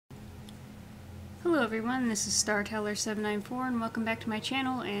Hello everyone, this is Starteller 794 and welcome back to my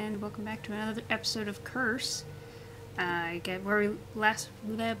channel and welcome back to another episode of Curse. Where we last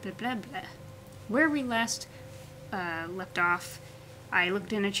left off, I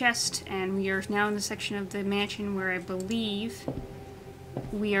looked in a chest and we are now in the section of the mansion where I believe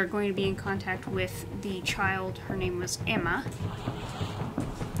we are going to be in contact with the child. Her name was Emma.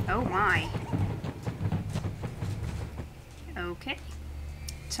 Oh my. Okay.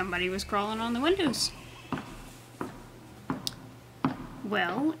 Somebody was crawling on the windows.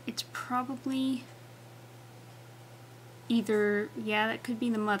 Well, it's probably either, yeah, that could be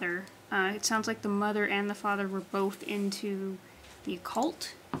the mother. It sounds like the mother and the father were both into the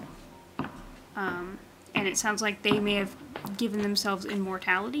occult. And it sounds like they may have given themselves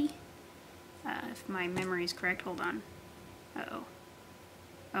immortality. If my memory is correct. Hold on. Uh-oh.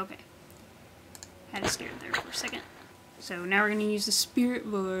 Okay. Had us scared there for a second. So now we're going to use the spirit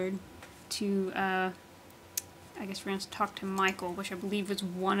board to, I guess we're going to talk to Michael, which I believe was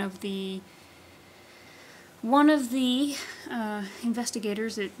one of the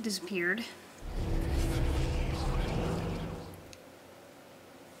investigators that disappeared.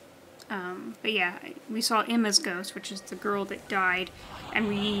 But yeah, we saw Emma's ghost, which is the girl that died, and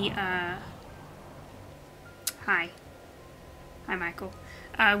we, hi. Hi, Michael.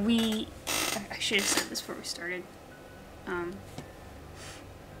 I should have said this before we started.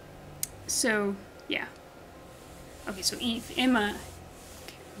 So, yeah. Okay, so Emma,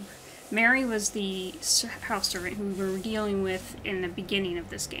 Mary was the house servant who we were dealing with in the beginning of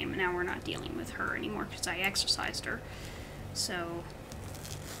this game, and now we're not dealing with her anymore because I exorcised her. So,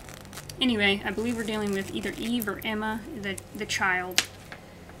 anyway, I believe we're dealing with either Eve or Emma, the child,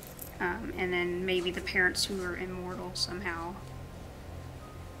 and then maybe the parents who are immortal somehow.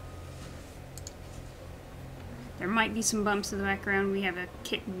 There might be some bumps in the background. We have a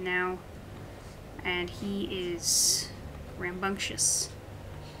kitten now, and he is rambunctious,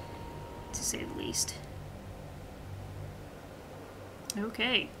 to say the least.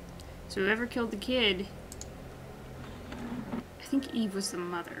 Okay, so whoever killed the kid, I think Eve was the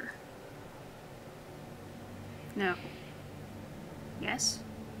mother. No. Yes?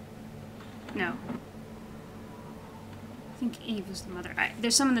 No. I think Eve was the mother.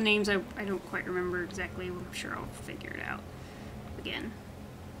 There's some of the names I don't quite remember exactly. I'm sure I'll figure it out again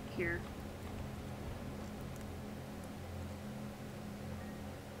here.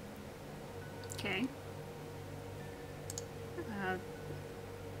 Okay.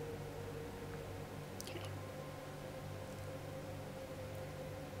 Okay.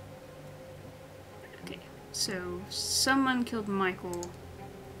 Okay. So someone killed Michael.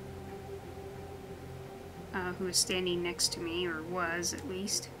 Who is standing next to me, or was at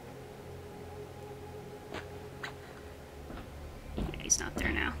least. Yeah, he's not there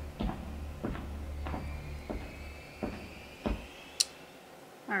now.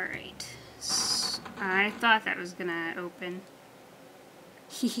 Alright. So, I thought that was gonna open.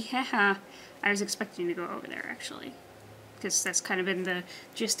 Yeah, I was expecting to go over there actually. Because that's kind of been the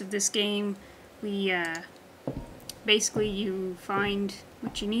gist of this game. We, basically you find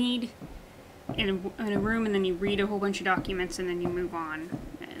what you need in a room, and then you read a whole bunch of documents, and then you move on.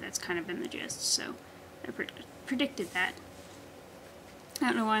 That's kind of been the gist, so I predicted that. I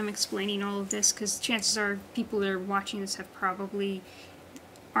don't know why I'm explaining all of this, because chances are people that are watching this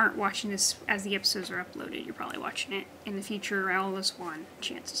aren't watching this as the episodes are uploaded. You're probably watching it in the future, all as one,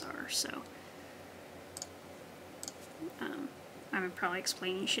 chances are, so. I'm probably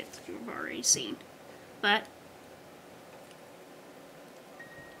explaining shit that you've already seen. But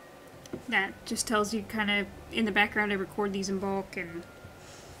that just tells you kind of, in the background I record these in bulk and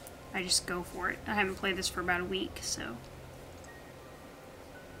I just go for it. I haven't played this for about a week, so.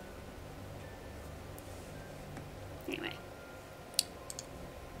 Anyway.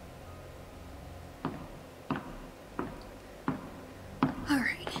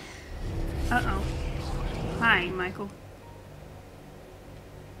 Alright. Uh-oh. Hi, Michael.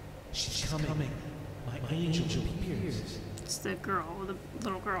 She's coming. My angel appears. It's the girl, the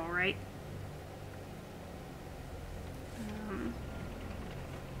little girl, right?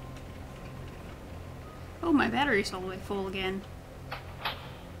 Oh, my battery's all the way full again.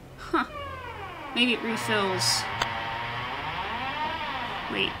 Huh. Maybe it refills.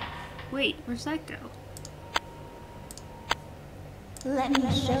 Wait, where's that go? Let me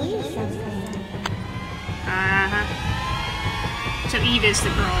show you something. Uh-huh. So Eve is the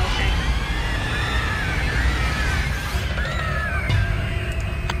girl, okay.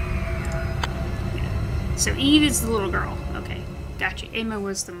 Yeah. So Eve is the little girl, okay. Gotcha. Emma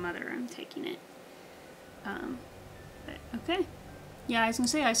was the mother, I'm taking it. But, okay. Yeah, I was gonna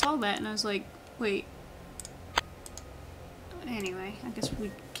say, I saw that and I was like, Wait. Anyway, I guess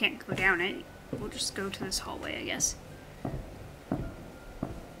we can't go down it. We'll just go to this hallway, I guess.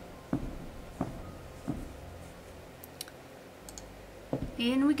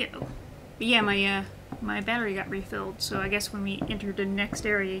 In we go. But yeah, my battery got refilled, so I guess when we enter the next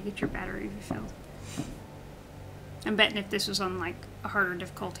area, you get your battery refilled. I'm betting if this was on like a harder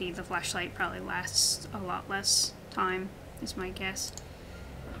difficulty, the flashlight probably lasts a lot less time, is my guess.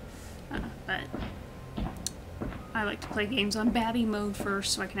 But I like to play games on Babby mode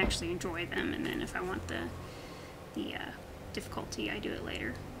first so I can actually enjoy them, and then if I want the difficulty, I do it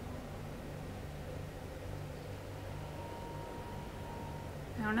later.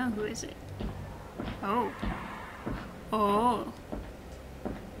 I don't know, who is it? Oh. Oh.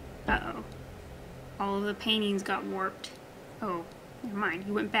 Uh-oh. All of the paintings got warped. Oh, never mind,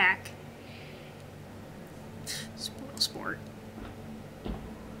 he went back. Spoil sport.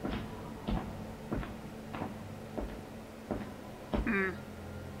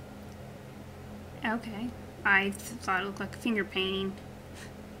 Okay. I thought it looked like a finger painting.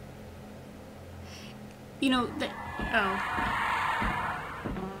 You know, oh.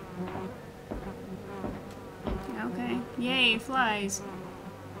 Okay. Yay, flies.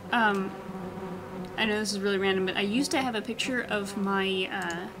 I know this is really random, but I used to have a picture of my,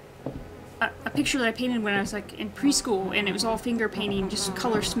 a picture that I painted when I was like in preschool, and it was all finger painting, just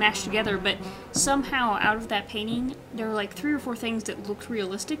colors smashed together, but somehow out of that painting, there were like 3 or 4 things that looked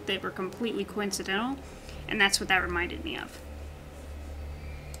realistic that were completely coincidental, and that's what that reminded me of.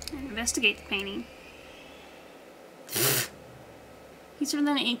 And investigate the painting. He's from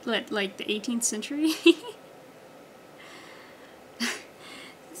like the 18th century?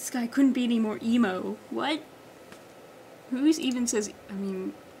 This guy couldn't be any more emo. What? Who even says, I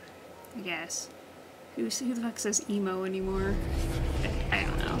mean, I guess. Who the fuck says emo anymore? I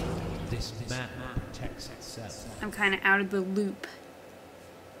don't know. This map protects itself. I'm kind of out of the loop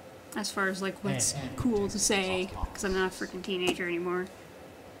as far as like what's cool to say, because I'm not a freaking teenager anymore.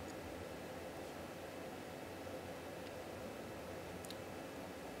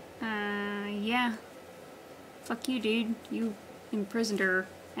 Yeah. Fuck you, dude. You imprisoned her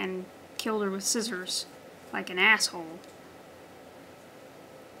and killed her with scissors. Like an asshole.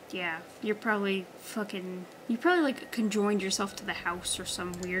 Yeah, you're probably fucking... You probably, like, conjoined yourself to the house or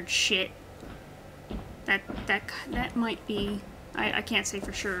some weird shit. That might be... I can't say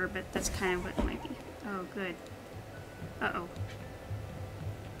for sure, but that's kind of what it might be. Oh, good. Uh-oh.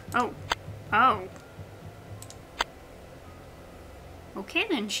 Oh. Oh. Okay,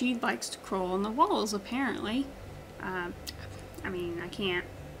 then. She likes to crawl on the walls, apparently. I mean, I can't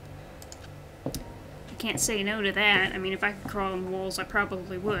say no to that. I mean, if I could crawl on walls, I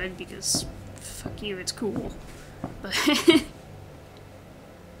probably would, because fuck you, it's cool. But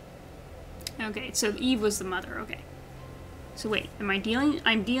okay, so Eve was the mother, okay. So wait, I'm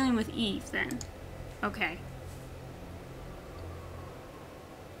dealing with Eve then. Okay.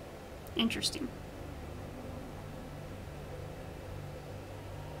 Interesting.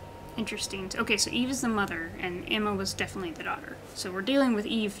 Interesting. Okay, so Eve is the mother, and Emma was definitely the daughter. So we're dealing with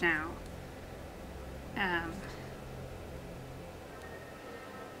Eve now.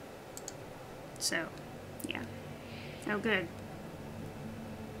 So, yeah. Oh, good.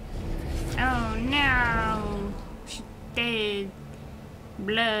 Oh, no! She's dead.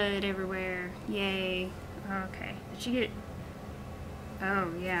 Blood everywhere. Yay. Okay. Did she get...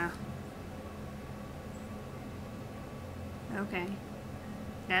 Oh, yeah. Okay.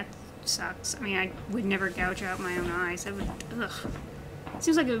 That sucks. I mean, I would never gouge out my own eyes. That would... Ugh.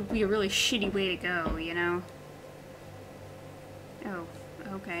 Seems like it would be a really shitty way to go, you know? Oh,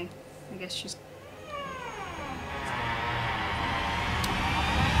 okay. I guess she's...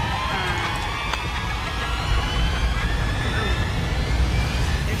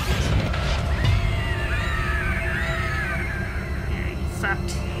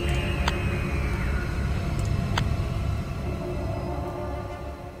 Fucked.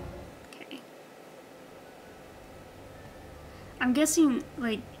 Okay. I'm guessing,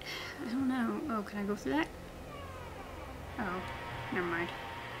 like, I don't know. Oh, can I go through that? Oh, never mind.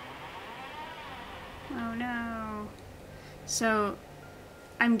 Oh no. So,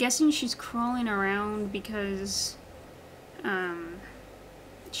 I'm guessing she's crawling around because,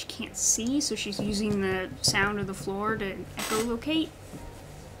 she can't see, so she's using the sound of the floor to echolocate?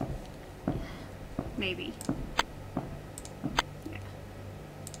 Maybe. Yeah.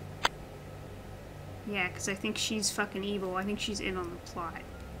 Yeah, because I think she's fucking evil. I think she's in on the plot.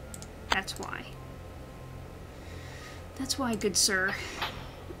 That's why. That's why, good sir.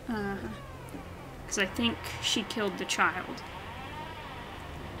 Because I think she killed the child.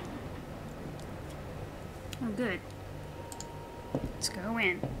 Oh, good. Let's go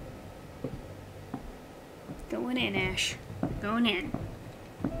in. Going in, Ash. Going in.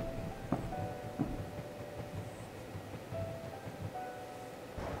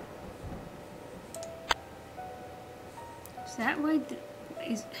 Is that why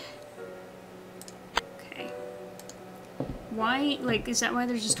is... Okay. Why, like, is that why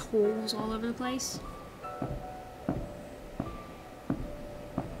there's just holes all over the place?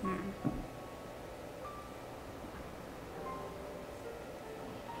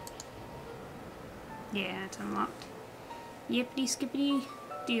 Yeah, it's unlocked. Yippity skippity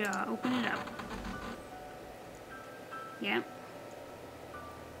dee open it up. Yep.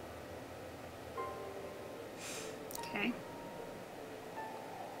 Okay.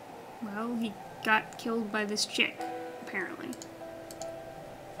 Well, he got killed by this chick, apparently.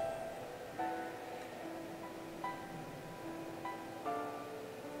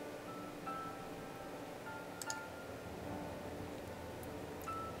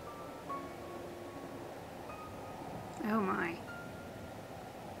 Oh my.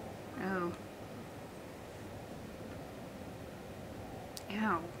 Oh.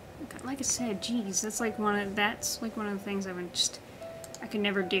 Ow. Like I said, geez, that's like one of the things I could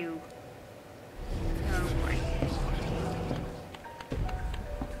never do. Oh boy.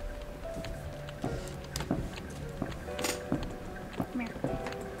 Come here.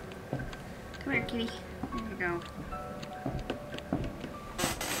 Come here, kitty. There you go.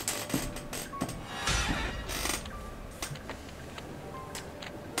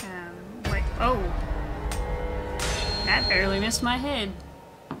 What? Oh! That barely missed my head.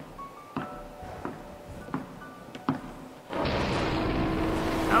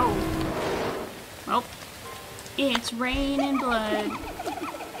 Oh. Well, it's rain and blood.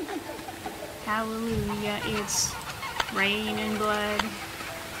 Hallelujah, it's rain and blood.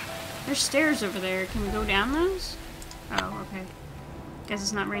 There's stairs over there. Can we go down those? Oh, okay. Guess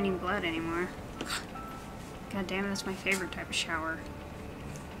it's not raining blood anymore. God damn it, that's my favorite type of shower.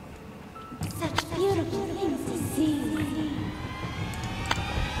 Such beautiful things to see.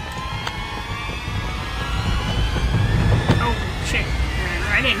 Oh, shit. Ran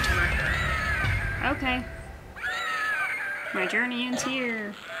right into her. Okay. My journey ends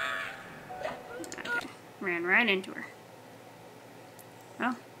here. Okay. Ran right into her. Well.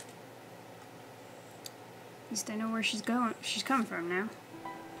 At least I know where she's going. She's coming from now.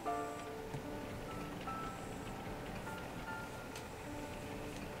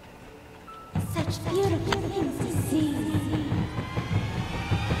 Such beautiful things to see.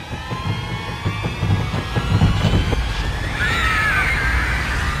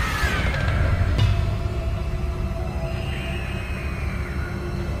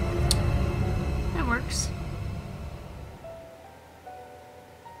 That works.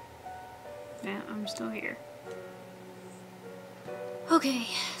 Yeah, I'm still here. Okay,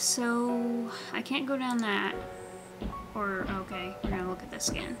 so I can't go down that. Or, okay, we're gonna look at this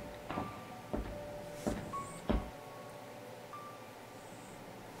again.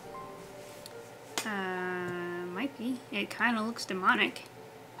 Might be. It kind of looks demonic.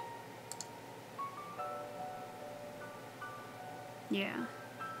 Yeah.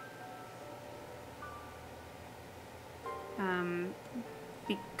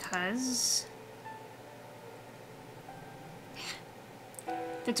 Because...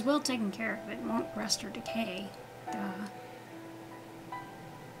 if it's well taken care of, it won't rust or decay. Duh.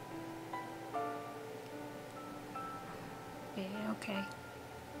 Yeah, okay.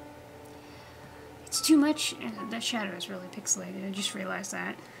 It's too much. That shadow is really pixelated. I just realized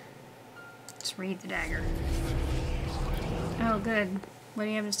that. Let's read the dagger. Oh, good. What do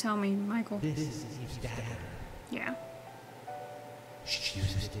you have to tell me, Michael? This is Eve's dagger. Yeah. She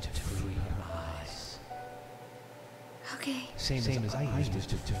used it to free her eyes. Okay. Same as I used it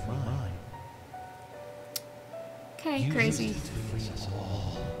to free mine. Okay, Use crazy. it to free us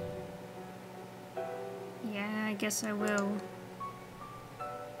all. Yeah, I guess I will.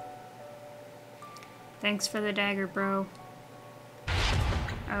 Thanks for the dagger, bro.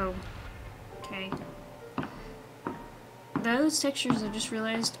 Oh. Okay. Those textures I just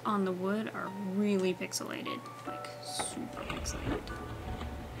realized on the wood are really pixelated. Like, super pixelated.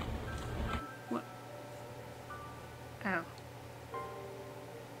 What? Oh.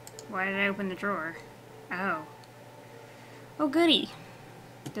 Why did I open the drawer? Oh. Oh, goody.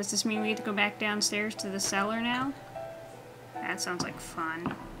 Does this mean we get to go back downstairs to the cellar now? That sounds like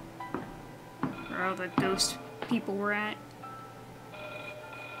fun. Where all the ghost people were at.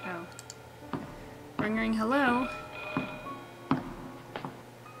 Oh. Ring ring hello.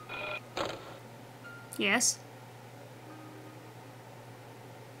 Yes?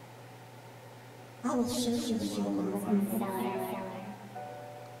 I will show you the jewels in the cellar.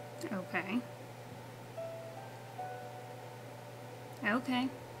 Okay. Okay.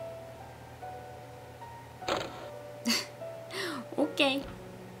 Okay.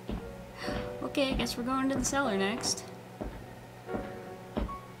 Okay, I guess we're going to the cellar next.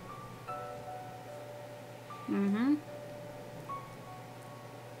 Mm-hmm.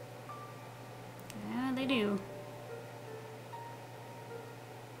 Yeah, they do.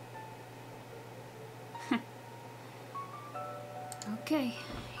 Okay,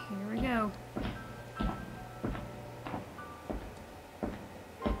 here we go.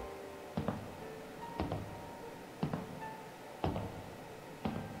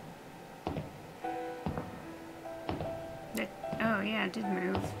 Oh yeah, it did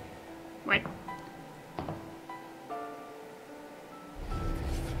move. What?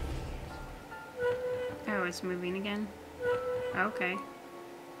 Oh, it's moving again? Okay.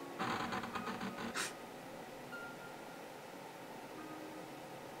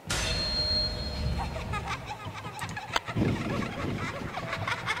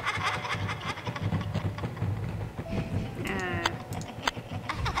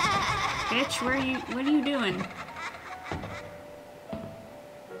 Bitch, what are you doing?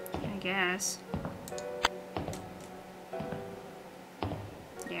 I guess.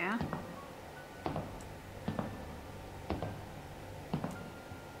 Yeah.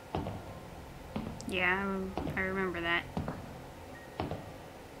 Yeah, I remember that.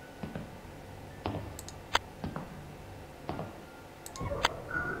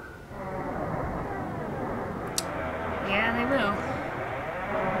 Yeah, they will.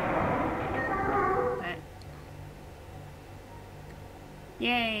 But...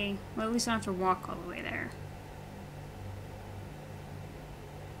 Yay! Well, at least I don't have to walk all the way there.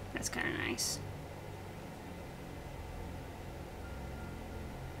 That's kind of nice.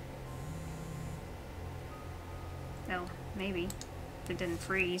 Well, maybe. If it didn't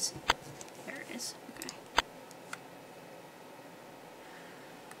freeze. There it is. Okay.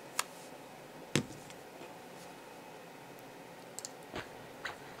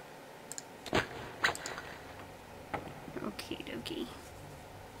 Okie dokie.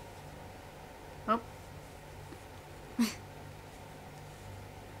 Oh.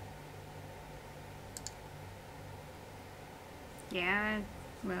 Yeah,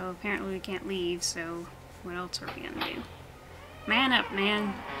 well, apparently we can't leave, so what else are we gonna do? Man up,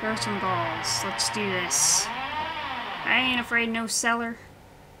 man. Grow some balls. Let's do this. I ain't afraid no cellar.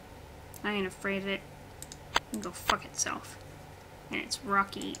 I ain't afraid of it. It can go fuck itself. And its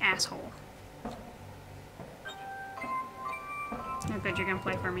rocky asshole. Oh good, you're gonna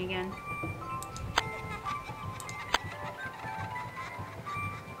play for me again.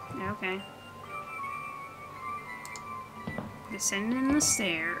 Okay. Descending the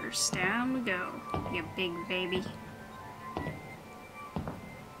stairs. Down we go, you big baby.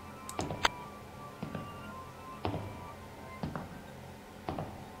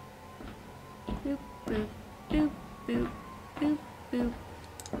 Boop, boop, boop, boop, boop, boop. There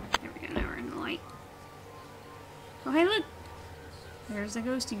we go, now we're in the light. Oh hey look! There's the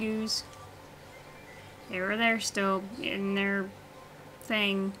ghosty goos. They were there still, in their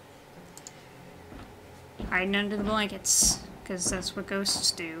thing. Hiding under the blankets. Because that's what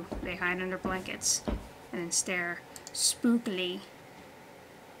ghosts do. They hide under blankets. And then stare spookily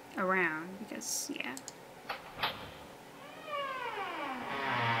around. Because, yeah.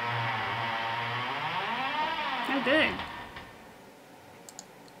 Oh, good.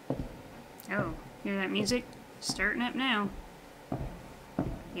 Oh, hear that music? Starting up now.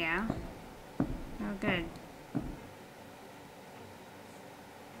 Yeah. Oh, good.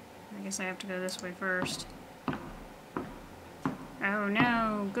 I guess I have to go this way first. Oh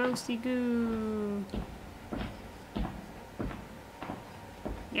no, ghosty goo.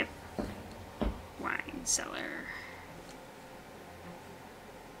 Yep. Wine cellar.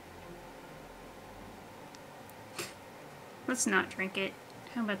 Let's not drink it.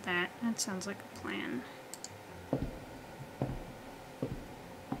 How about that? That sounds like a plan.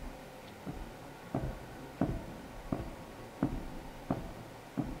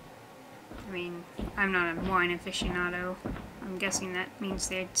 I mean, I'm not a wine aficionado. I'm guessing that means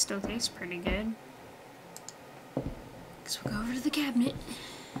they still taste pretty good. Guess we'll go over to the cabinet.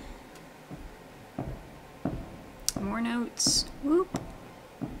 More notes. Whoop.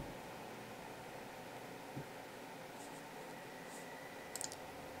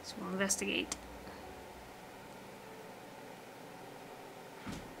 So we'll investigate.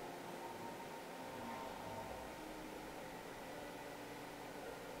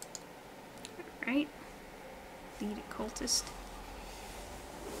 Alright. Lead occultist.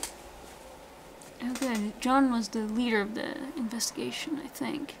 Oh good, John was the leader of the investigation, I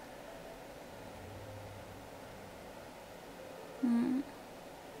think.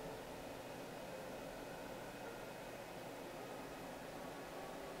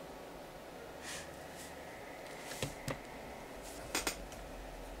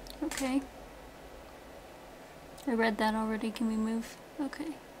 Okay. I read that already, can we move? Okay.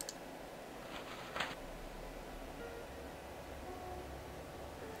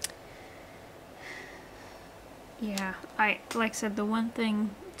 Yeah, like I said, the one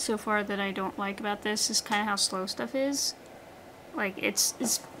thing so far that I don't like about this is kind of how slow stuff is. Like,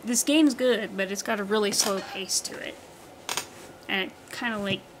 this game's good, but it's got a really slow pace to it. And it kind of,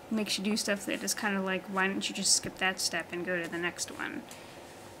 like, makes you do stuff that is kind of like, why don't you just skip that step and go to the next one?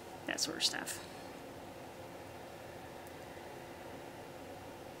 That sort of stuff.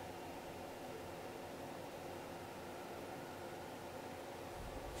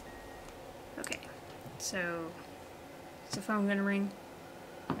 Okay, so is the phone gonna ring?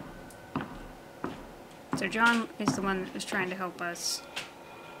 So John is the one that was trying to help us.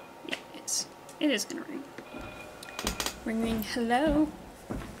 Yeah, it is gonna ring. Ring ring, hello?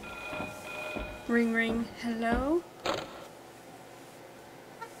 Ring ring, hello?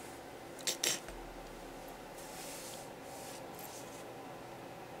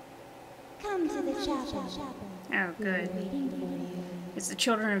 Come to the chapel. Oh, good. Waiting for you. Is the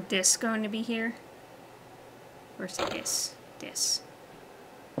Children of Dis going to be here? Where's Dis? Dis.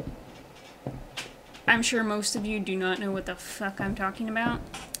 I'm sure most of you do not know what the fuck I'm talking about.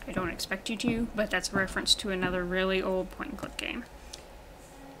 I don't expect you to, but that's a reference to another really old point-and-click game.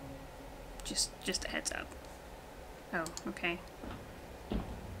 Just a heads up. Oh, okay.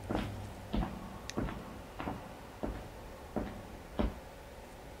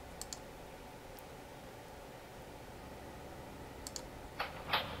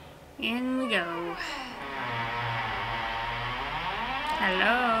 In we go.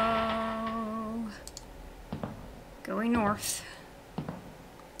 Hello. Going north.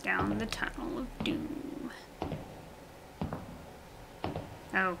 Down the tunnel of doom.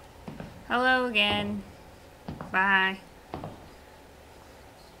 Oh. Hello again. Bye.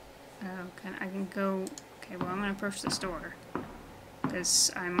 Oh, I can go... Okay, well, I'm gonna approach this door.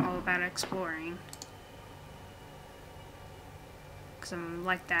 Because I'm all about exploring. Because I'm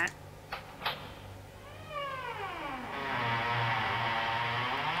like that.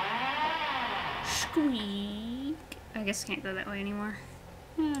 Squeak. I guess I can't go that way anymore.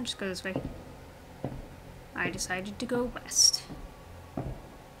 Yeah, I'll just go this way. I decided to go west.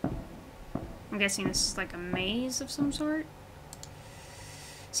 I'm guessing this is like a maze of some sort.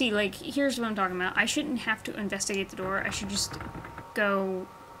 See, like, here's what I'm talking about. I shouldn't have to investigate the door. I should just go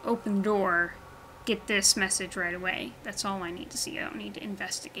open the door, get this message right away. That's all I need to see. I don't need to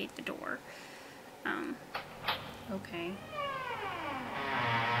investigate the door. Okay.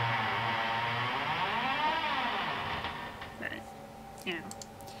 But, you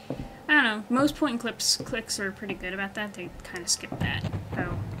know. I don't know. Most point-and-clicks are pretty good about that. They kind of skip that.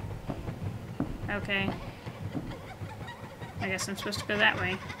 Oh. Okay. I guess I'm supposed to go that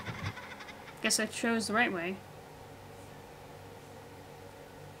way. Guess I chose the right way.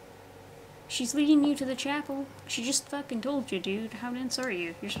 She's leading you to the chapel. She just fucking told you, dude. How dense are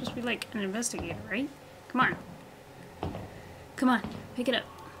you? You're supposed to be like an investigator, right? Come on. Come on. Pick it up.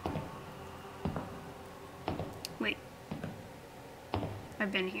 Wait.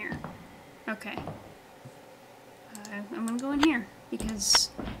 I've been here. Okay. I'm gonna go in here because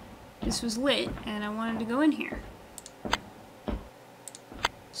this was lit and I wanted to go in here.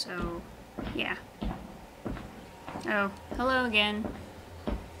 So, yeah. Oh, hello again.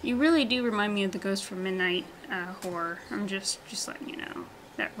 You really do remind me of the ghost from Midnight Horror. I'm just letting you know.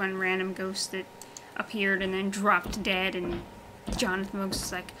 That one random ghost that appeared and then dropped dead, and Jonathan Moses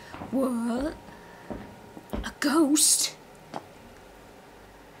is like, what? A ghost?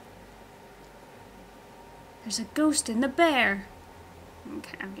 There's a ghost in the bear.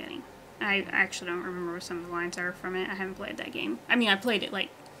 Okay, I'm getting. I actually don't remember what some of the lines are from it. I haven't played that game. I mean, I played it like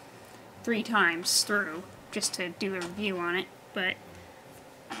 3 times through just to do a review on it, but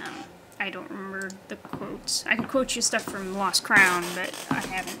I don't remember the quotes. I could quote you stuff from Lost Crown, but I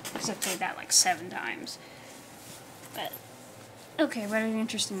haven't, because I've played that like 7 times. But, okay, what are the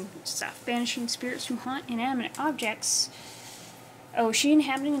interesting stuff? Banishing spirits who haunt inanimate objects. Oh, is she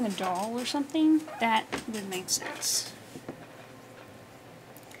inhabiting the doll or something? That would make sense.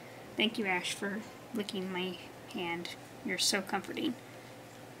 Thank you, Ash, for licking my hand. You're so comforting.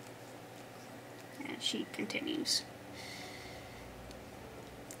 And she continues.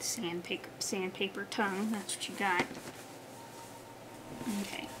 Sandpaper tongue, that's what you got.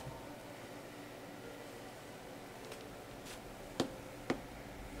 Okay.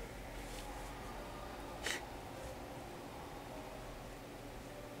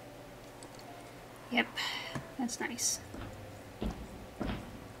 Yep, that's nice.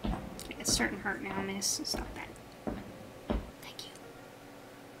 It's starting to hurt now, miss. Stop that. Thank you.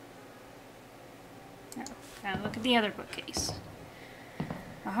 Oh, gotta look at the other bookcase.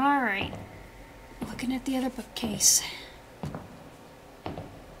 Alright. Looking at the other bookcase.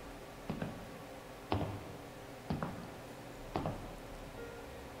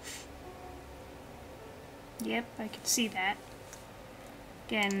 Yep, I can see that.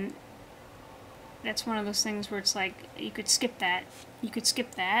 Again, that's one of those things where it's like, you could skip that. You could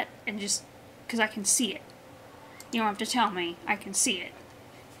skip that and just, because I can see it. You don't have to tell me, I can see it.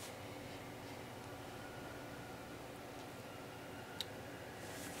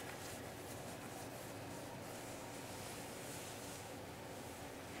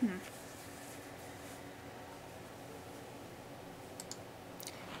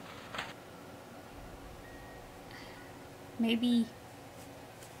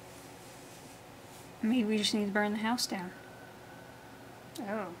 Maybe we just need to burn the house down.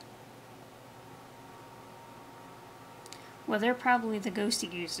 Oh. Well, they're probably the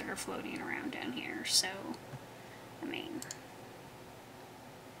ghosty goos that are floating around down here, so, I mean...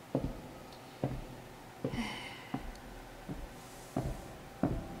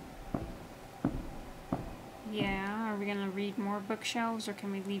 Yeah, are we gonna read more bookshelves, or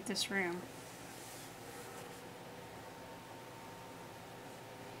can we leave this room?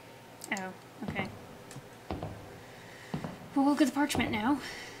 Oh, okay. Well, we'll look at the parchment now.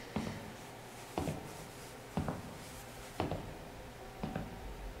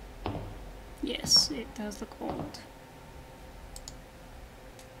 Yes, it does look old.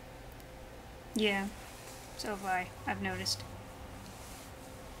 Yeah, so have I. I've noticed.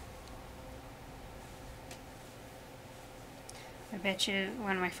 I bet you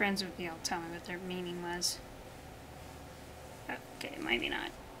one of my friends would be able to tell me what their meaning was. Okay, maybe not.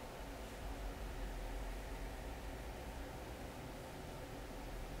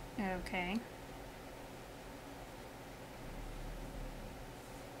 Okay.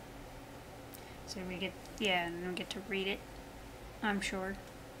 So we get, yeah, and we get to read it, I'm sure.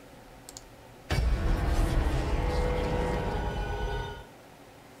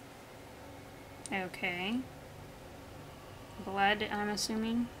 Okay. Blood, I'm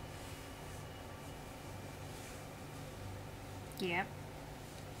assuming. Yep.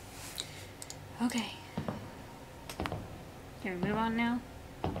 Okay. Can we move on now?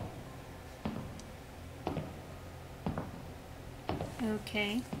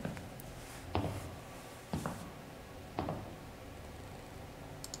 Okay.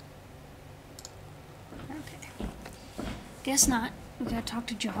 Okay. Guess not. We gotta talk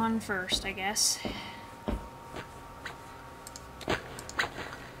to John first, I guess.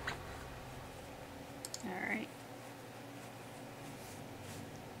 Alright.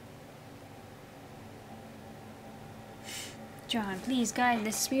 John, please guide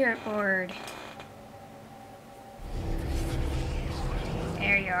the spirit board.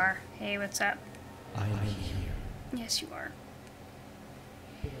 There you are. Hey, what's up? I am here. Yes, you are.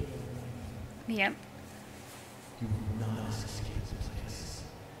 Yep. You will not escape this place.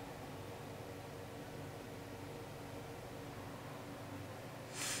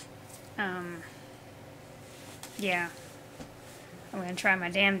 Yeah. I'm gonna try my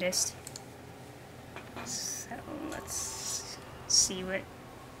damnedest. So, let's see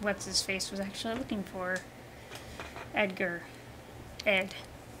what's his face was actually looking for. Edgar. Ed.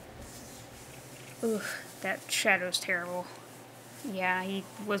 Ugh, that shadow's terrible. Yeah, he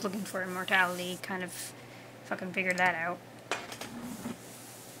was looking for immortality, kind of fucking figured that out.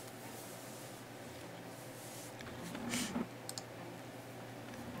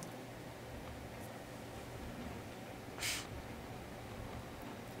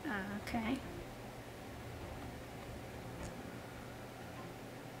 Okay.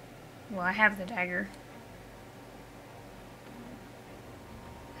 Well, I have the dagger.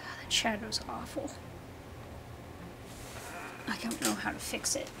 That shadow's awful. I don't know how to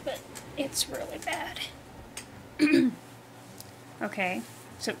fix it, but it's really bad. Okay,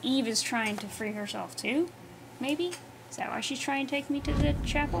 so Eve is trying to free herself too? Maybe? Is that why she's trying to take me to the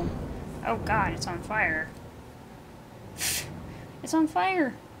chapel? Oh god, it's on fire. It's on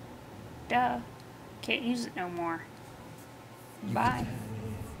fire! Duh. Can't use it no more. Bye.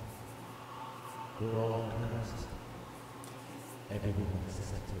 We're all cursed. Everyone is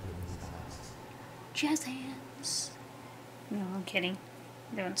accepted in this house. Jazz hands. No, I'm kidding.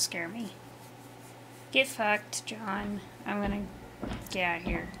 Don't scare me. Get fucked, John. I'm gonna get out of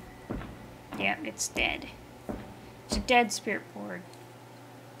here. Yeah, it's dead. It's a dead spirit board.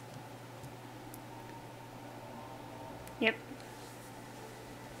 Yep.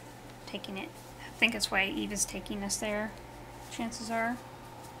 Taking it. think that's why Eve is taking us there, chances are.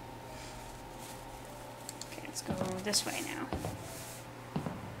 Okay, let's go this way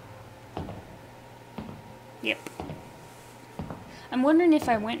now. Yep. I'm wondering if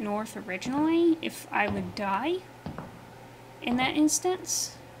I went north originally, if I would die in that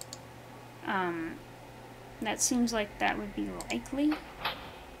instance. That seems like that would be likely.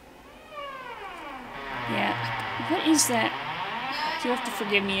 Yeah. What is that? You'll have to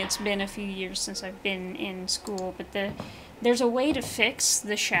forgive me, it's been a few years since I've been in school, but there's a way to fix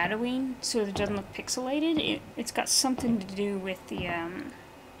the shadowing so that it doesn't look pixelated. It's got something to do with the,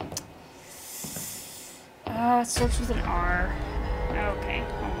 it starts with an R. Okay,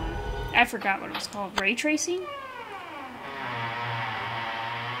 hold on. I forgot what it was called. Ray tracing?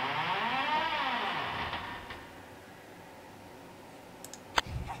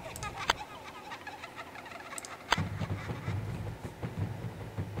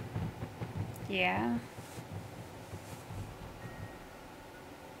 Yeah.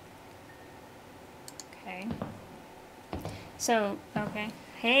 Okay. So, okay.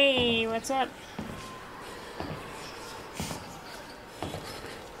 Hey, what's up?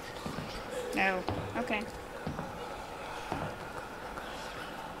 No. Okay.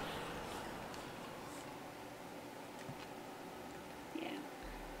 Yeah.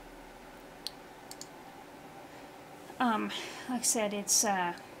 Like I said, it's,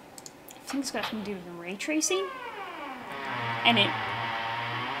 I think it's got something to do with the ray tracing. And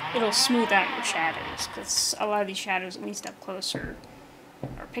it'll smooth out your shadows, because a lot of these shadows, at least up close, are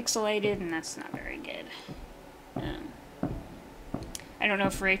pixelated, and that's not very good. I don't know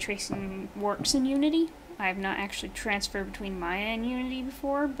if ray tracing works in Unity. I have not actually transferred between Maya and Unity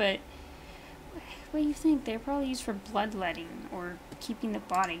before, but what do you think? They're probably used for bloodletting, or keeping the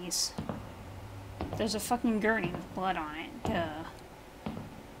bodies. There's a fucking gurney with blood on it. Duh.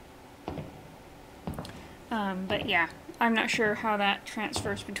 But yeah, I'm not sure how that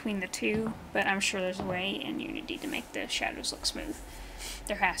transfers between the two, but I'm sure there's a way in Unity to make the shadows look smooth.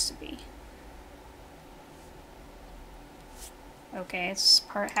 There has to be. Okay, it's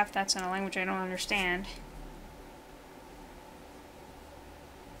half that's in a language I don't understand.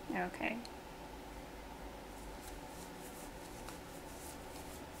 Okay.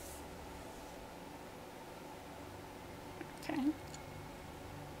 Okay.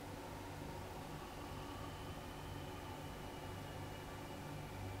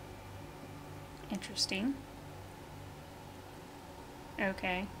 Interesting.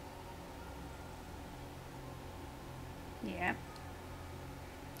 Okay. Yeah.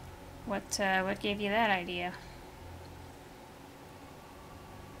 What gave you that idea?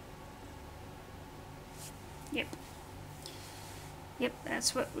 Yep. Yep,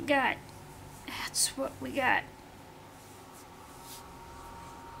 that's what we got. That's what we got.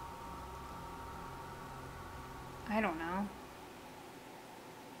 I don't know.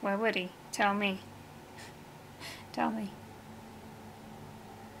 Why would he? Tell me. Tell me.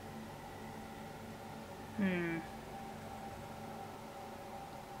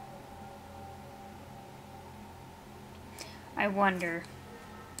 I wonder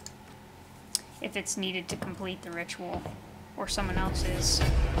if it's needed to complete the ritual, or someone else's.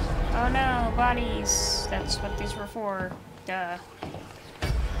 Oh no, bodies! That's what these were for. Duh.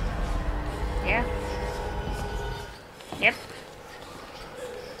 Yeah. Yep.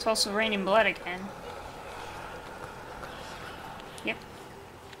 It's also raining blood again. Yep.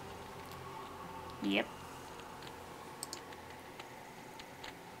 Yep.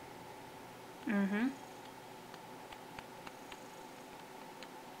 Mm-hmm.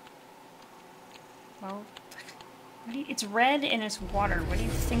 Well, it's red and it's water. What do you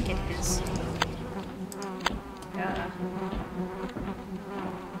think it is?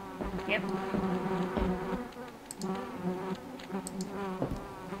 Yep.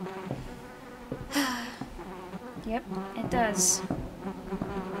 Yep, it does.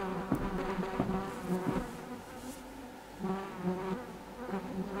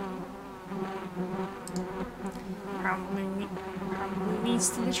 Probably leads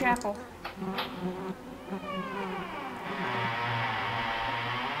to the chapel.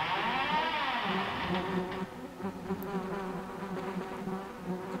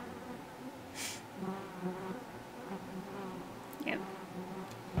 Yep.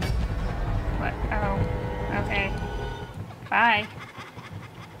 What? Oh. Okay. Bye.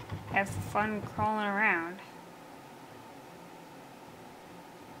 Have fun crawling around.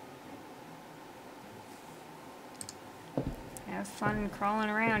 Have fun crawling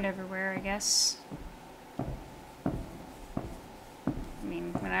around everywhere, I guess. I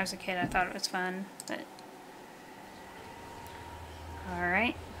mean, when I was a kid, I thought it was fun, but...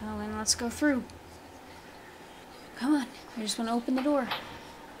 Alright, well then let's go through. Come on, I just want to open the door.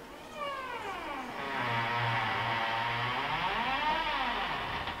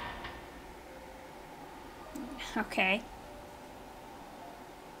 Okay.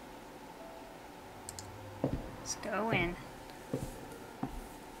 Let's go in.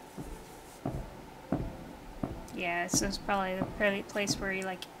 Yeah, this is probably the place where he,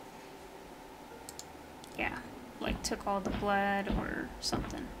 like, yeah, like took all the blood or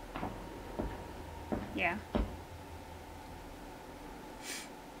something. Yeah.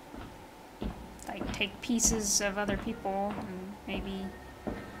 Like, take pieces of other people and maybe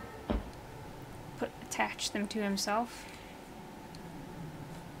attach them to himself.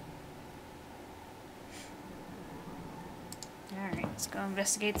 Alright, let's go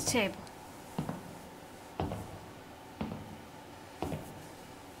investigate the table.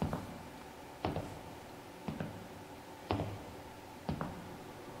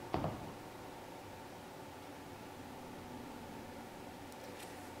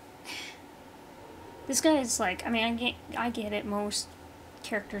 This guy's like, I mean, I get it, most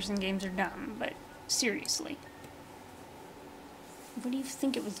characters in games are dumb, but seriously. What do you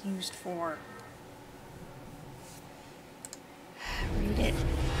think it was used for? Read it.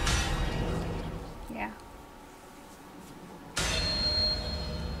 Yeah.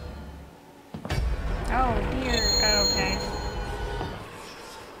 Oh, dear. Oh, okay.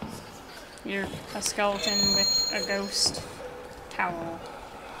 You're a skeleton with a ghost towel.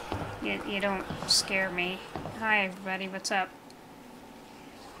 You don't scare me. Hi, everybody. What's up?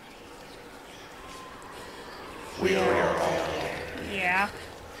 We are all Yeah.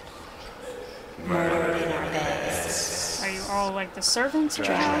 murdered in our beds. Are you all like the servants of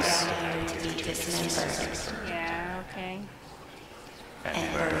the Dragged house? down here to be dismembered Yeah, okay.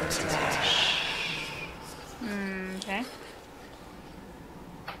 and burned to ash. Okay.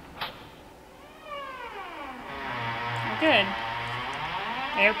 Oh, good.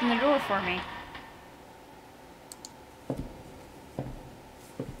 They opened the door for me.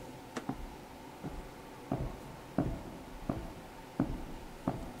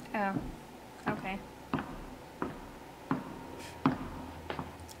 Oh, okay.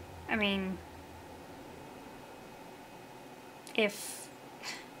 I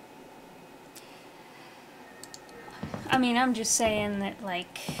mean, I'm just saying that,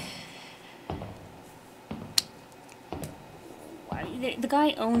 like, the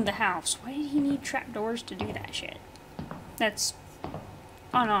guy owned the house. Why did he need trapdoors to do that shit? That's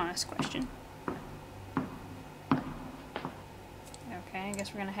an honest question. Okay, I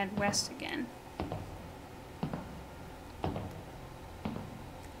guess we're gonna head west again.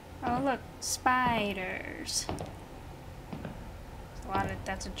 Oh look, spiders.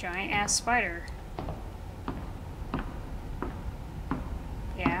 That's a giant ass spider.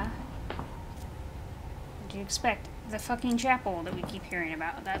 Yeah. What do you expect? The fucking chapel that we keep hearing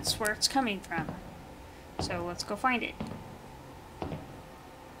about. That's where it's coming from. So let's go find it.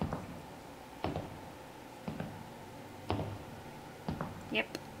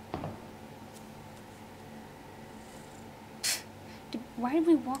 Yep. Why did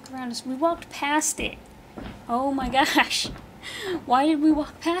we walk around this? We walked past it. Oh my gosh. Why did we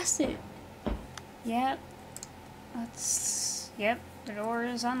walk past it? Yep. Yep, the door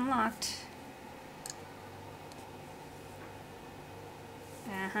is unlocked.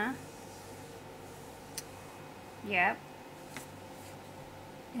 Uh-huh. Yep.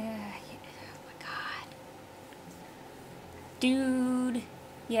 Oh my god. Dude.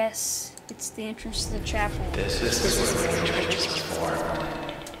 Yes, it's the entrance to the chapel. This is where the church was formed,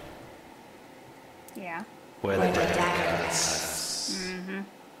 Yeah. where the dead cuts,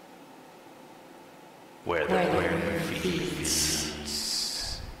 where the worm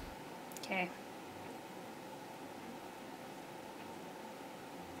feeds. Okay.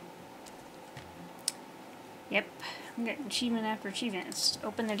 Yep. I'm getting achievement after achievement. Let's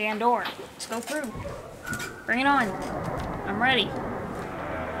open the damn door. Let's go through. Bring it on. I'm ready.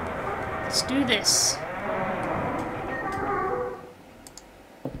 Let's do this.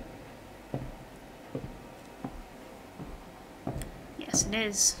 Yes, it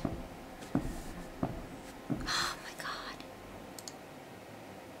is. Oh my god.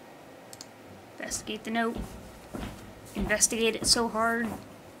 Investigate the note. Investigate it so hard.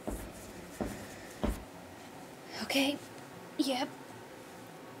 Okay. Yep.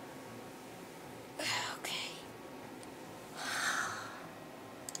 Okay.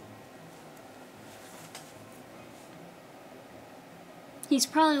 He's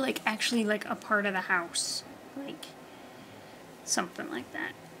probably like actually like a part of the house. Like something like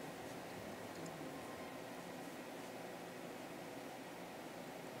that.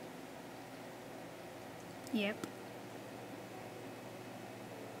 Yep.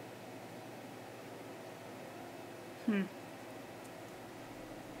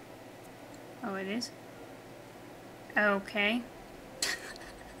 Oh, it is? Okay.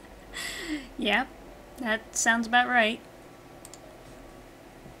 Yep, that sounds about right.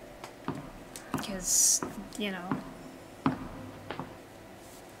 Because, you know...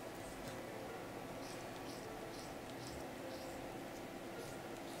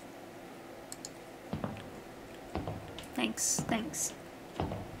 Thanks.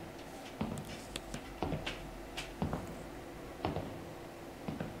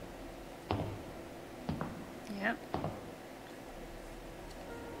 Yep.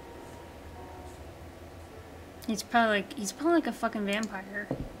 He's probably like a fucking vampire.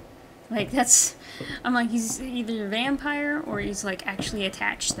 Like, that's... I'm like, he's either a vampire or he's, like, actually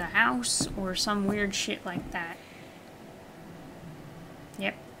attached to the house or some weird shit like that.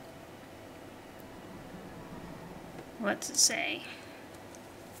 Yep. What's it say?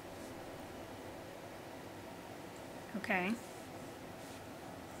 Okay.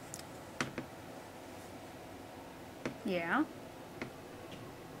 Yeah.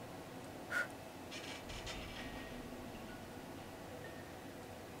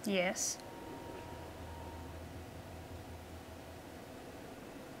 Yes.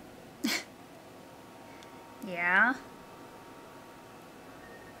 Yeah.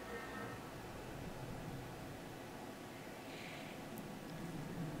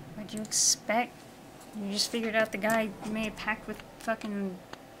 What'd you expect? You just figured out the guy made a pact with the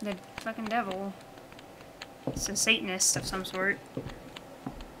fucking devil. It's a Satanist of some sort.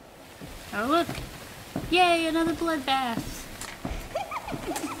 Oh look! Yay, another bloodbath!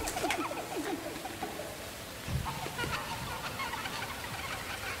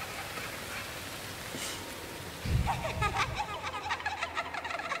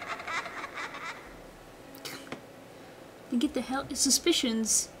 Then get the hell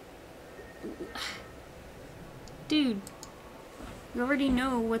suspicions. Dude, you already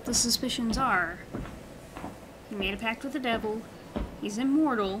know what the suspicions are. He made a pact with the devil. He's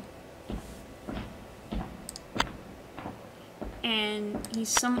immortal. And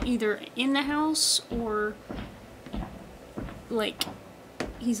he's either in the house or like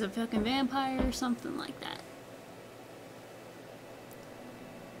he's a fucking vampire or something like that.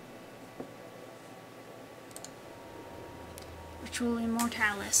 Ritual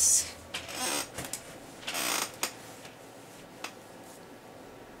Immortalis.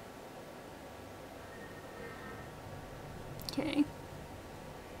 Okay.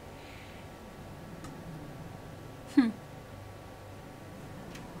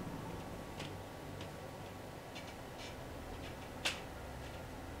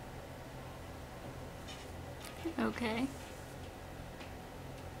 Okay.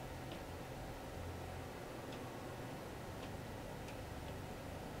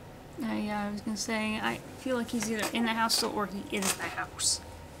 Yeah, I was gonna say, I feel like he's either in the house still or he is the house.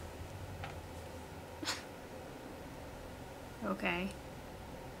 Okay.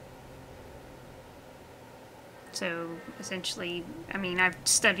 So, essentially, I mean, I've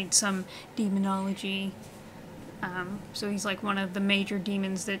studied some demonology, so he's like one of the major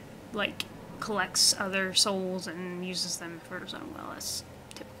demons that, like, collects other souls and uses them for his own will. That's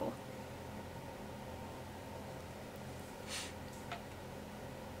typical.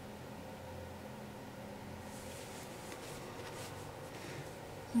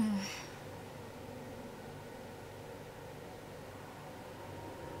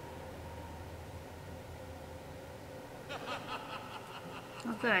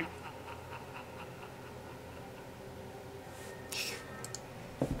 Oh, good.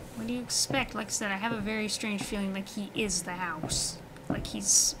 What do you expect? Like I said, I have a very strange feeling like he is the house. Like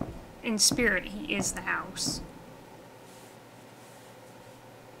he's, in spirit, he is the house.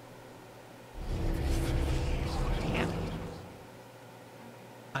 Yeah.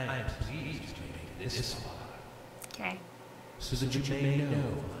 I am pleased you made it this far. Okay. So that you may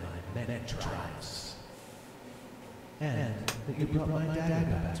know my men triumphs. And that you brought my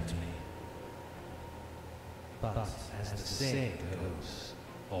dagger back to me. But as the saying goes,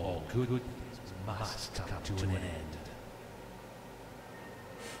 all good things must come to an end.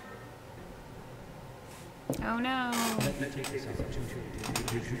 Oh no. Let me take this opportunity to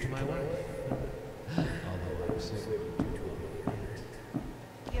introduce you to my wife. Although I'm sick due to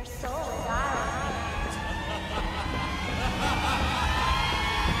a Your soul is ours.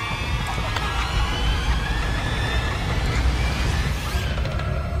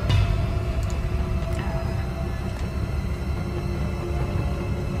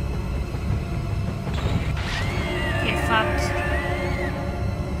 Get fucked.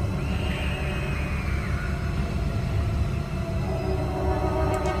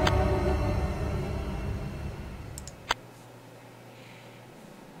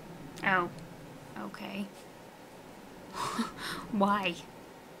 Why?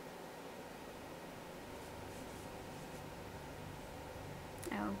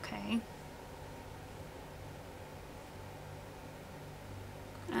 Okay.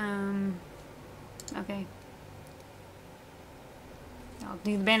 Okay. I'll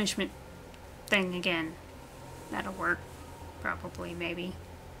do the banishment thing again. That'll work. Probably, maybe.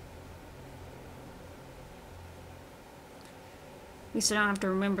 At least I don't have to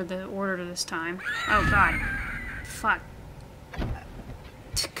remember the order this time. Oh god. Fuck.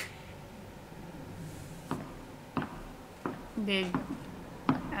 Did...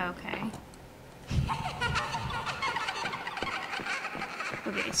 Okay.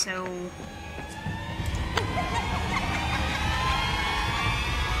 Okay, so...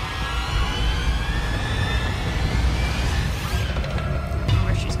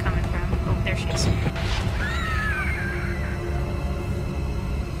 Where she's coming from. Oh, there she is.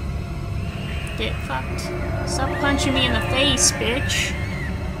 Get fucked. Stop punching me in the face, bitch.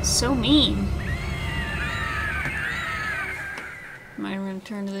 So mean. Am I gonna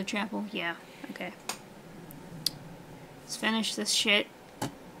return to the chapel? Yeah, okay. Let's finish this shit.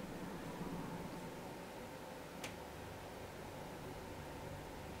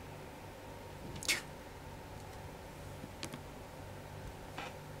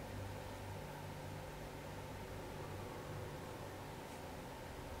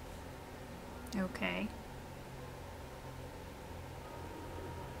 Okay.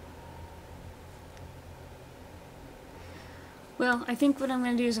 Well, I think what I'm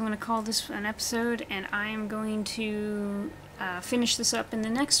going to do is I'm going to call this an episode, and I'm going to finish this up in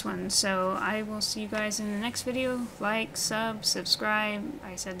the next one. So I will see you guys in the next video. Like, sub, subscribe.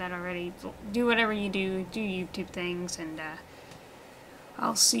 I said that already. Do whatever you do. Do YouTube things, and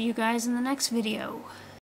I'll see you guys in the next video.